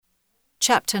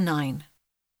Chapter 9.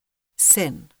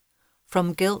 Sin,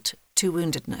 From Guilt to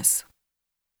Woundedness.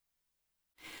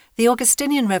 The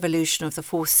Augustinian revolution of the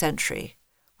 4th century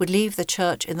would leave the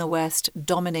Church in the West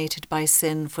dominated by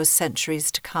sin for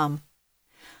centuries to come.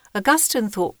 Augustine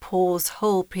thought Paul's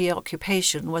whole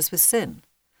preoccupation was with sin,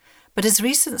 but as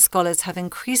recent scholars have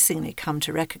increasingly come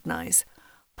to recognize,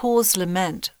 Paul's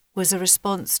lament was a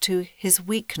response to his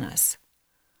weakness.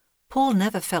 Paul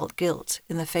never felt guilt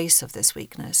in the face of this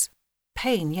weakness.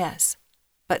 Pain, yes,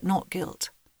 but not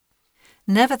guilt.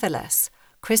 Nevertheless,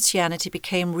 Christianity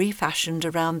became refashioned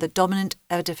around the dominant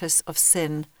edifice of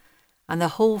sin, and the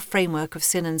whole framework of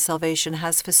sin and salvation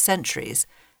has for centuries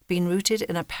been rooted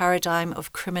in a paradigm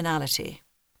of criminality.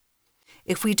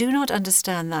 If we do not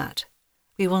understand that,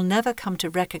 we will never come to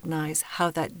recognize how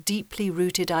that deeply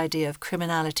rooted idea of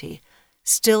criminality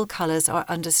still colors our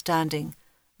understanding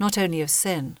not only of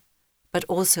sin, but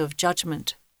also of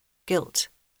judgment, guilt,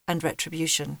 and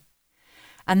retribution.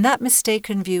 And that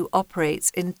mistaken view operates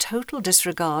in total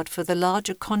disregard for the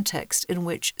larger context in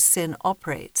which sin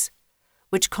operates,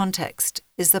 which context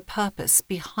is the purpose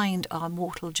behind our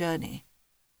mortal journey.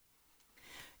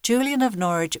 Julian of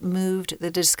Norwich moved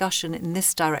the discussion in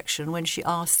this direction when she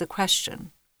asked the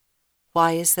question,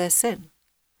 why is there sin?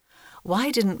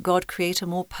 Why didn't God create a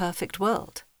more perfect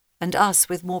world, and us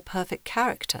with more perfect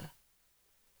character?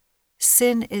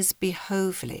 Sin is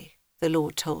behovely, the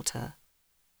Lord told her,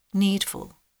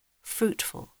 needful,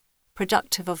 fruitful,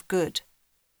 productive of good.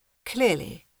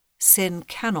 Clearly, sin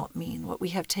cannot mean what we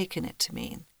have taken it to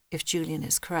mean, if Julian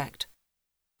is correct.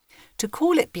 To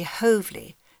call it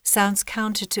behovely sounds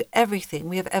counter to everything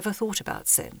we have ever thought about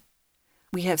sin.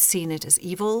 We have seen it as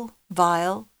evil,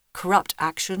 vile, corrupt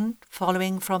action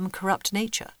following from corrupt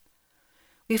nature.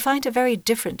 We find a very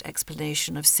different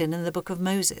explanation of sin in the Book of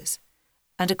Moses,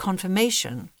 and a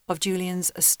confirmation of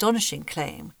Julian's astonishing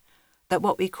claim that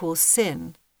what we call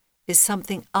sin is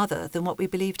something other than what we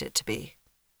believed it to be.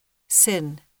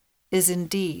 Sin is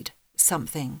indeed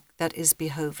something that is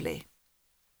behovely.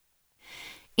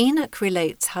 Enoch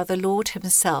relates how the Lord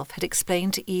himself had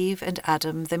explained to Eve and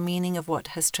Adam the meaning of what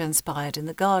has transpired in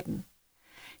the garden.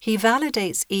 He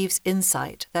validates Eve's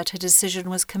insight that her decision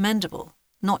was commendable,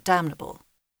 not damnable.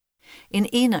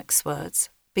 In Enoch's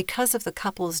words, because of the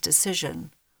couple's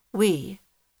decision, we,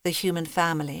 the human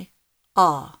family,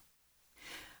 are.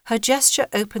 Her gesture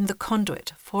opened the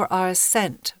conduit for our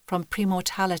ascent from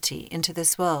premortality into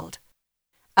this world.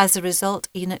 As a result,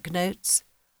 Enoch notes,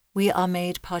 we are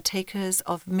made partakers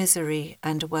of misery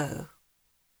and woe.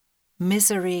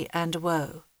 Misery and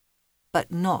woe,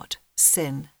 but not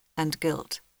sin and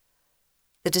guilt.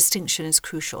 The distinction is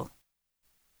crucial.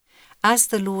 As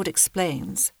the Lord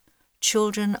explains,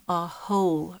 children are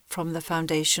whole from the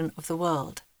foundation of the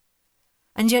world.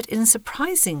 And yet in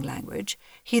surprising language,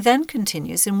 he then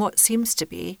continues in what seems to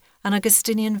be an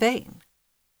Augustinian vein.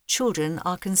 Children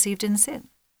are conceived in sin.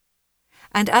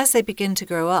 And as they begin to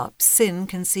grow up, sin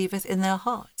conceiveth in their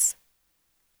hearts.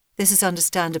 This is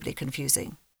understandably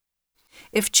confusing.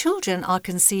 If children are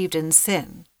conceived in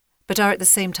sin, but are at the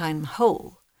same time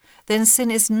whole, then sin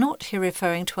is not here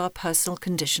referring to our personal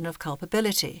condition of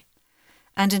culpability.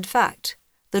 And in fact,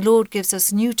 the Lord gives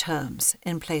us new terms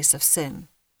in place of sin.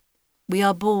 We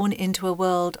are born into a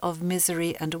world of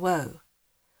misery and woe.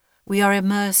 We are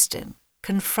immersed in,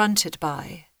 confronted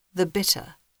by, the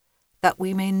bitter, that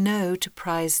we may know to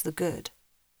prize the good,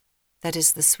 that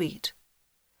is the sweet.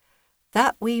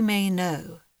 That we may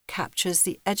know captures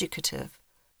the educative,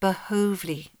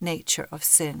 behovely nature of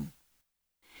sin.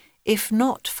 If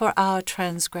not for our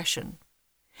transgression,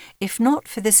 if not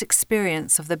for this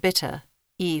experience of the bitter,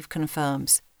 Eve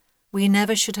confirms, we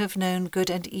never should have known good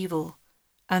and evil,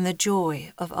 and the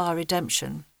joy of our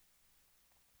redemption.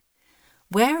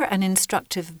 Where an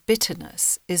instructive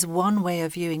bitterness is one way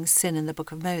of viewing sin in the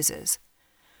Book of Moses,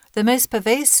 the most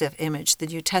pervasive image the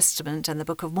New Testament and the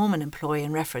Book of Mormon employ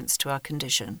in reference to our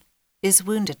condition is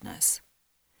woundedness.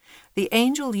 The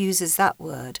angel uses that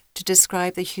word to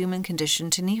describe the human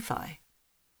condition to Nephi.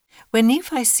 When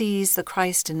Nephi sees the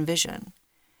Christ in vision,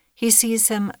 he sees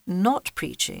him not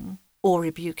preaching or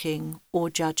rebuking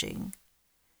or judging.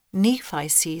 Nephi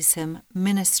sees him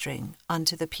ministering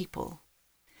unto the people.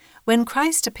 When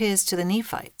Christ appears to the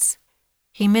Nephites,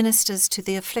 he ministers to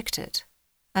the afflicted,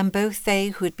 and both they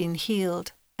who had been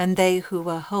healed and they who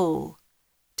were whole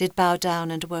did bow down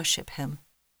and worship him.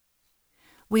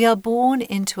 We are born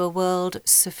into a world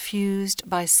suffused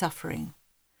by suffering.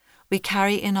 We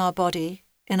carry in our body,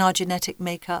 in our genetic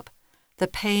makeup, the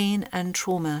pain and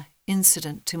trauma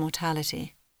incident to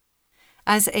mortality.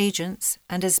 As agents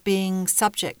and as being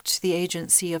subject to the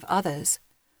agency of others,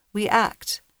 we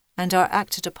act and are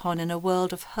acted upon in a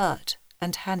world of hurt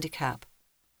and handicap.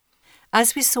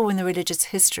 As we saw in the religious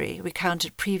history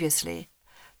recounted previously,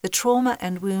 the trauma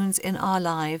and wounds in our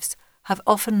lives have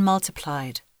often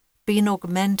multiplied, been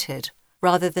augmented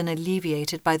rather than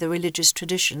alleviated by the religious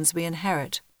traditions we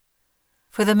inherit.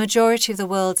 For the majority of the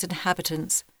world's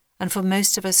inhabitants, and for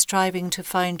most of us striving to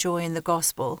find joy in the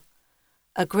gospel,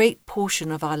 a great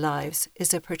portion of our lives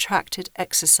is a protracted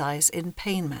exercise in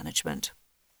pain management.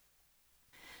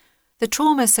 The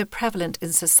trauma so prevalent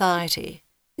in society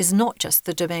is not just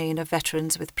the domain of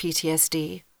veterans with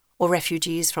PTSD or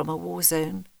refugees from a war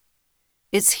zone.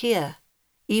 It's here,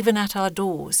 even at our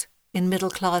doors, in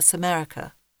middle-class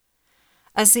America.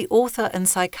 As the author and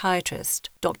psychiatrist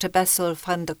Dr. Bessel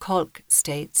van der Kolk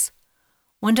states,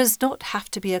 one does not have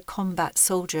to be a combat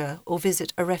soldier or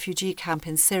visit a refugee camp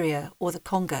in Syria or the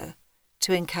Congo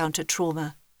to encounter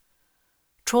trauma.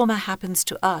 Trauma happens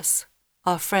to us,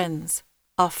 our friends,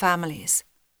 our families,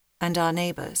 and our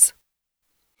neighbours.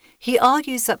 He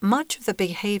argues that much of the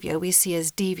behaviour we see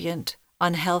as deviant,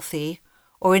 unhealthy,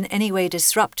 or in any way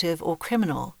disruptive or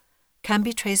criminal can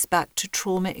be traced back to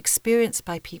trauma experienced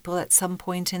by people at some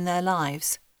point in their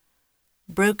lives.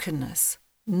 Brokenness,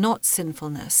 not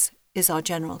sinfulness, is our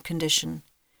general condition.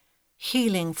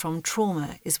 Healing from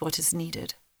trauma is what is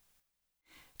needed.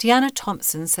 Deanna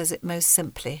Thompson says it most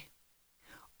simply.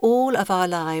 All of our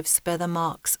lives bear the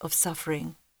marks of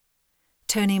suffering.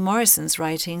 Toni Morrison's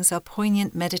writings are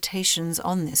poignant meditations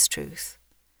on this truth.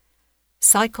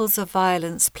 Cycles of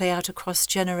violence play out across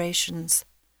generations.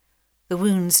 The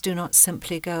wounds do not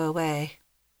simply go away.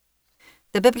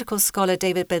 The biblical scholar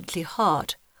David Bentley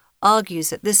Hart argues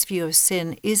that this view of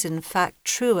sin is in fact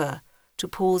truer to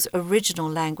Paul's original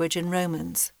language in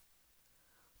Romans.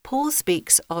 Paul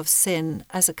speaks of sin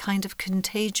as a kind of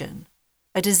contagion,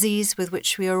 a disease with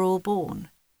which we are all born,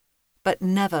 but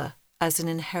never as an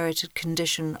inherited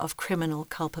condition of criminal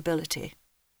culpability.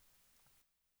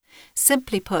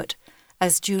 Simply put,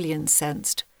 as Julian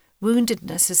sensed,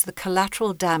 woundedness is the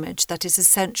collateral damage that is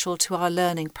essential to our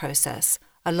learning process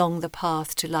along the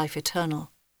path to life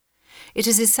eternal. It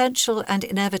is essential and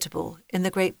inevitable in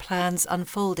the great plan's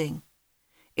unfolding.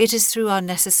 It is through our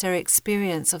necessary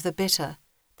experience of the bitter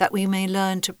that we may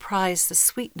learn to prize the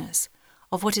sweetness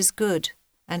of what is good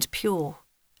and pure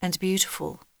and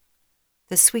beautiful,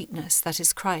 the sweetness that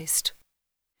is Christ.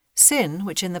 Sin,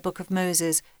 which in the Book of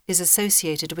Moses is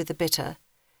associated with the bitter,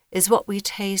 is what we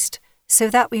taste so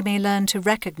that we may learn to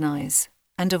recognize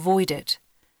and avoid it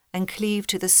and cleave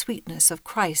to the sweetness of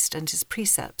Christ and his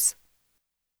precepts.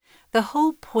 The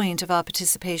whole point of our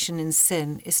participation in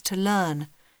sin is to learn,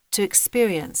 to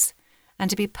experience, and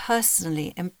to be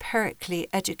personally, empirically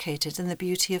educated in the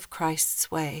beauty of Christ's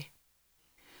way.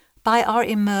 By our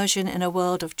immersion in a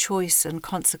world of choice and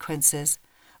consequences,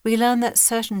 we learn that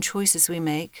certain choices we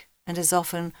make, and as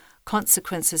often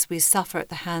consequences we suffer at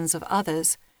the hands of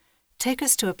others, take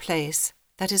us to a place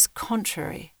that is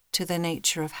contrary to the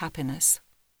nature of happiness.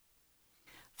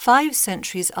 5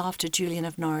 centuries after Julian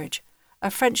of Norwich, a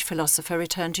French philosopher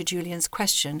returned to Julian's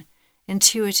question,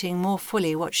 intuiting more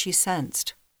fully what she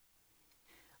sensed.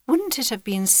 Wouldn't it have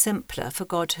been simpler for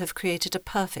God to have created a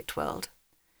perfect world?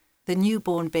 The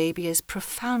newborn baby is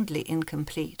profoundly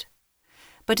incomplete.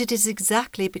 But it is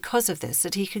exactly because of this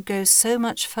that he could go so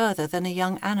much further than a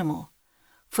young animal,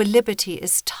 for liberty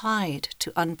is tied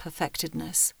to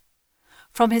unperfectedness.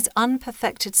 From his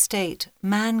unperfected state,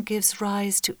 man gives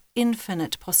rise to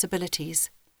infinite possibilities.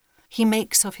 He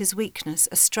makes of his weakness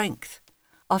a strength,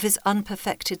 of his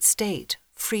unperfected state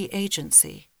free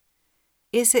agency.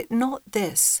 Is it not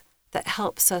this that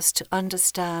helps us to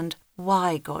understand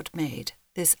why God made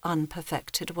this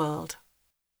unperfected world?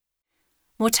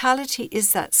 Mortality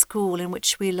is that school in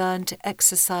which we learn to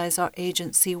exercise our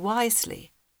agency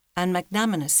wisely and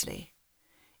magnanimously.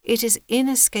 It is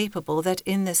inescapable that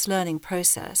in this learning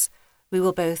process we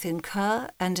will both incur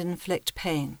and inflict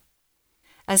pain.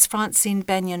 As Francine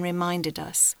Benyon reminded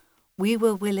us, we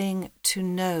were willing to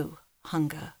know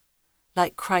hunger,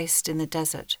 like Christ in the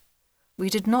desert. We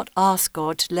did not ask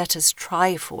God to let us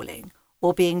try falling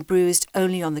or being bruised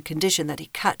only on the condition that he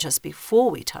catch us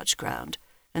before we touch ground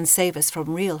and save us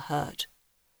from real hurt.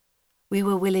 We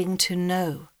were willing to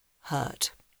know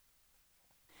hurt.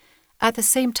 At the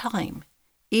same time,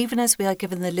 even as we are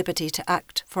given the liberty to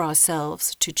act for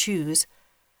ourselves, to choose,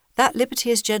 that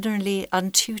liberty is generally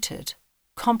untutored,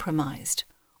 compromised,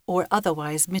 or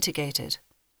otherwise mitigated.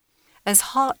 As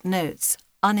Hart notes,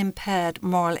 unimpaired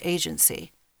moral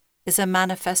agency is a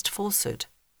manifest falsehood.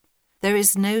 There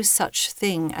is no such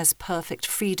thing as perfect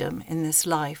freedom in this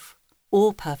life,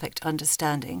 or perfect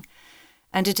understanding,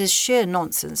 and it is sheer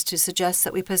nonsense to suggest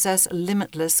that we possess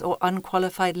limitless or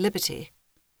unqualified liberty.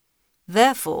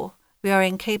 Therefore, we are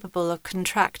incapable of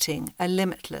contracting a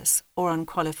limitless or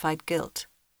unqualified guilt.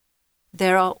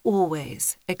 There are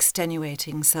always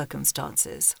extenuating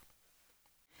circumstances.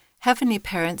 Heavenly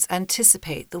parents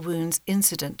anticipate the wounds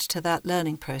incident to that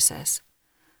learning process.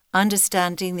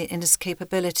 Understanding the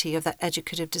inescapability of that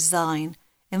educative design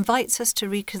invites us to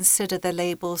reconsider the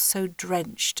labels so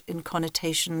drenched in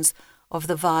connotations of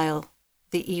the vile,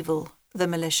 the evil, the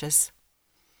malicious.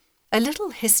 A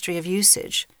little history of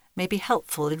usage may be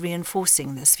helpful in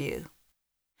reinforcing this view.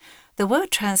 The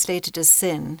word translated as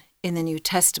sin in the New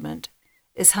Testament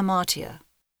is hamartia.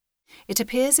 It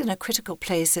appears in a critical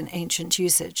place in ancient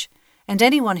usage, and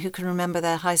anyone who can remember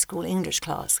their high school English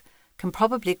class can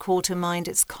probably call to mind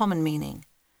its common meaning.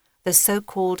 The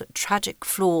so-called tragic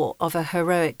flaw of a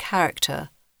heroic character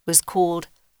was called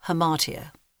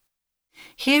hamartia.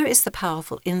 Here is the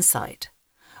powerful insight.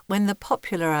 When the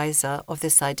popularizer of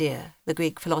this idea, the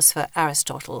Greek philosopher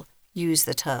Aristotle, used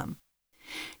the term,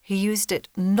 he used it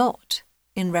not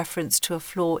in reference to a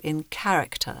flaw in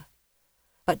character,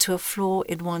 but to a flaw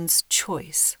in one's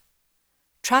choice.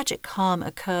 Tragic harm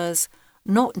occurs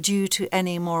not due to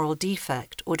any moral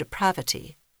defect or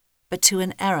depravity, but to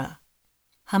an error.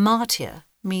 Hamartia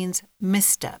means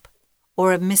misstep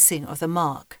or a missing of the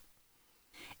mark.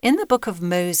 In the book of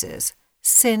Moses,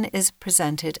 sin is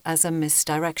presented as a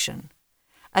misdirection,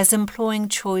 as employing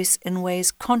choice in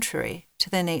ways contrary to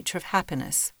the nature of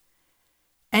happiness.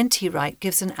 N.T. Wright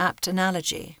gives an apt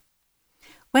analogy.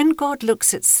 When God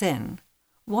looks at sin,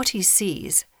 what he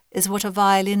sees is what a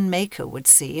violin maker would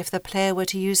see if the player were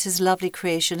to use his lovely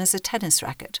creation as a tennis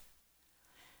racket.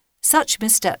 Such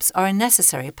missteps are a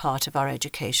necessary part of our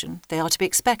education. They are to be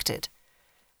expected.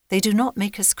 They do not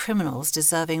make us criminals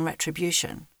deserving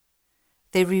retribution.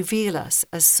 They reveal us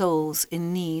as souls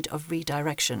in need of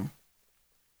redirection.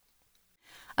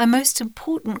 A most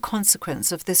important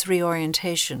consequence of this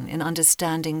reorientation in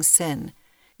understanding sin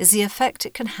is the effect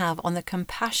it can have on the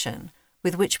compassion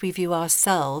with which we view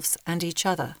ourselves and each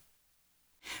other.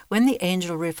 When the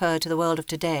angel referred to the world of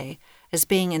today as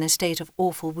being in a state of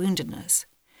awful woundedness,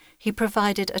 he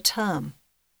provided a term,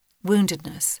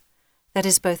 woundedness, that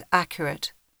is both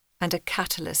accurate and a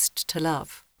catalyst to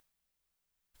love.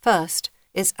 First,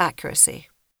 its accuracy.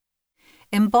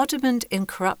 Embodiment in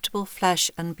corruptible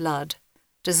flesh and blood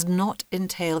does not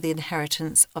entail the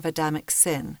inheritance of Adamic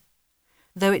sin,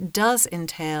 though it does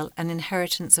entail an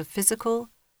inheritance of physical,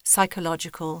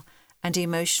 psychological, and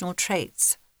emotional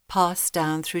traits passed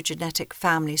down through genetic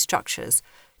family structures,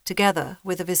 together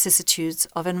with the vicissitudes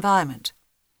of environment.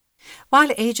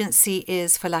 While agency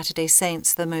is for Latter-day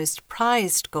Saints the most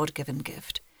prized God-given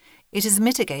gift, it is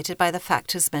mitigated by the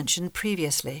factors mentioned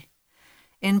previously.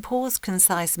 In Paul's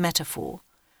concise metaphor,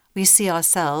 we see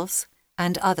ourselves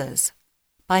and others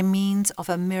by means of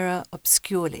a mirror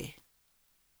obscurely,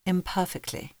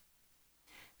 imperfectly.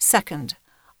 Second,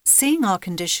 seeing our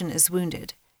condition as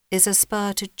wounded is a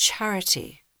spur to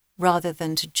charity rather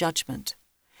than to judgment.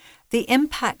 The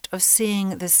impact of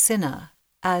seeing the sinner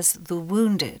as the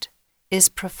wounded is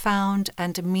profound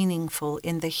and meaningful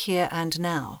in the here and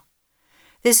now.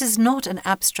 This is not an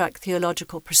abstract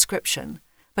theological prescription,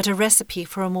 but a recipe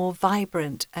for a more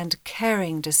vibrant and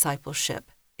caring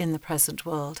discipleship in the present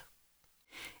world.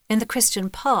 In the Christian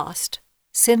past,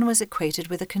 sin was equated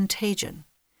with a contagion.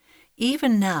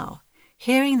 Even now,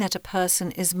 hearing that a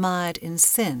person is mired in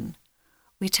sin,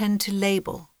 we tend to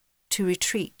label, to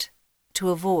retreat, to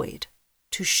avoid,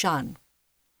 to shun.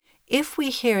 If we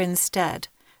hear instead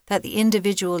that the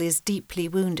individual is deeply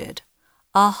wounded,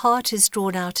 our heart is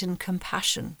drawn out in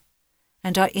compassion,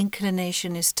 and our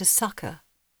inclination is to succor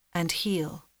and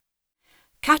heal.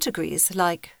 Categories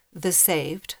like the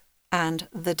saved and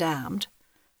the damned,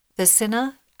 the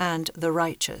sinner and the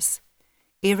righteous,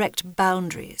 erect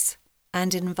boundaries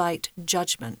and invite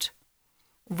judgment,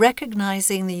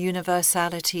 recognizing the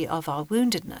universality of our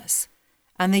woundedness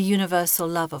and the universal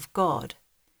love of God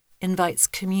invites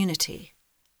community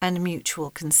and mutual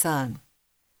concern.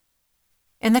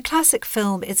 In the classic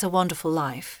film It's a Wonderful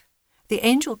Life, the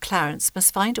angel Clarence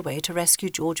must find a way to rescue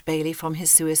George Bailey from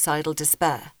his suicidal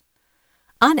despair.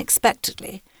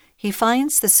 Unexpectedly, he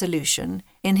finds the solution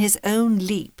in his own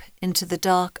leap into the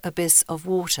dark abyss of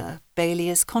water Bailey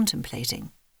is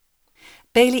contemplating.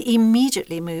 Bailey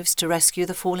immediately moves to rescue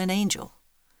the fallen angel.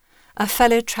 A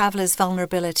fellow traveller's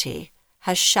vulnerability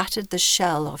has shattered the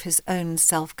shell of his own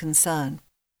self-concern.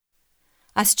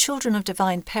 As children of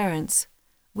divine parents,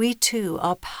 we too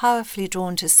are powerfully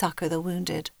drawn to succour the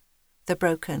wounded, the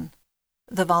broken,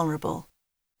 the vulnerable.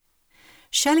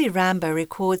 Shelley Rambo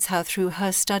records how through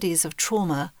her studies of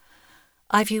trauma,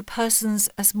 I view persons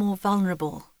as more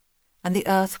vulnerable and the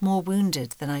earth more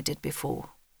wounded than I did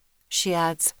before. She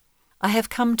adds, I have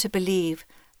come to believe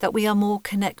that we are more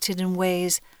connected in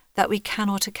ways that we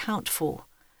cannot account for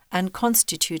and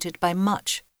constituted by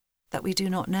much that we do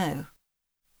not know.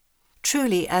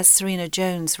 Truly, as Serena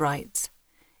Jones writes,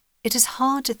 it is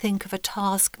hard to think of a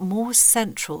task more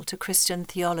central to Christian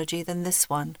theology than this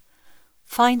one,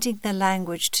 finding the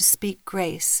language to speak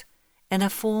grace in a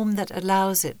form that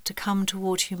allows it to come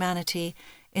toward humanity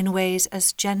in ways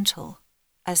as gentle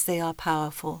as they are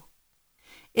powerful.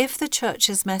 If the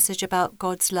Church's message about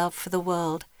God's love for the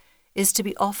world is to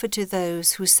be offered to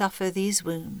those who suffer these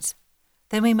wounds,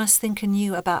 then we must think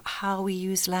anew about how we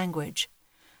use language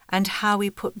and how we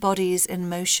put bodies in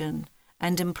motion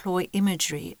and employ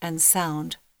imagery and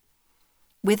sound.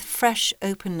 With fresh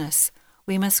openness,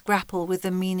 we must grapple with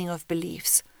the meaning of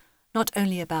beliefs, not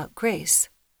only about grace,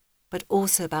 but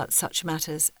also about such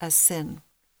matters as sin.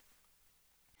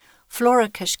 Flora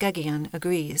Keshkegian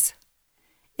agrees.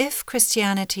 If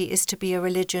Christianity is to be a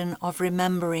religion of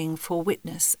remembering for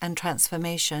witness and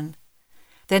transformation,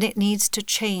 then it needs to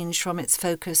change from its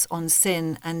focus on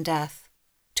sin and death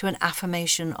to an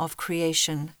affirmation of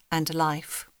creation and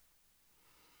life.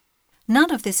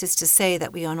 None of this is to say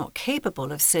that we are not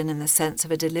capable of sin in the sense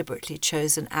of a deliberately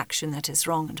chosen action that is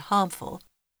wrong and harmful.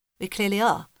 We clearly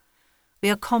are. We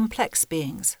are complex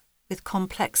beings with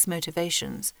complex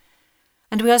motivations,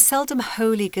 and we are seldom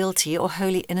wholly guilty or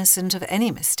wholly innocent of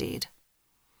any misdeed.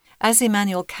 As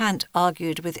Immanuel Kant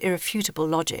argued with irrefutable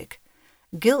logic,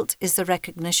 guilt is the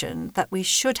recognition that we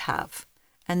should have,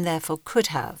 and therefore could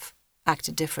have,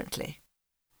 acted differently.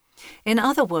 In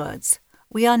other words,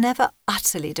 we are never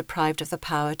utterly deprived of the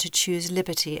power to choose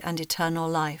liberty and eternal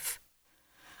life.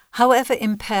 However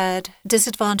impaired,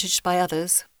 disadvantaged by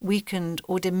others, weakened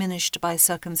or diminished by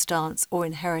circumstance or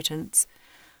inheritance,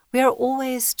 we are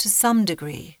always to some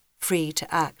degree free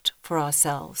to act for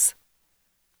ourselves.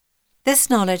 This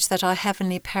knowledge that our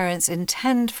heavenly parents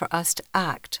intend for us to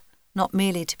act, not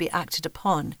merely to be acted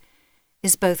upon,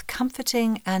 is both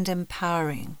comforting and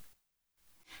empowering.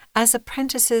 As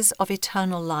apprentices of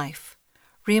eternal life,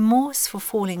 remorse for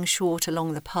falling short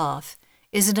along the path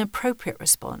is an appropriate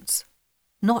response,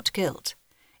 not guilt,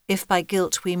 if by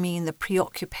guilt we mean the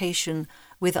preoccupation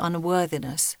with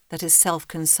unworthiness that is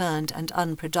self-concerned and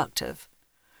unproductive.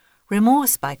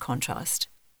 Remorse, by contrast,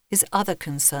 is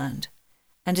other-concerned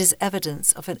and is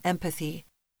evidence of an empathy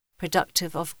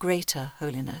productive of greater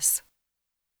holiness.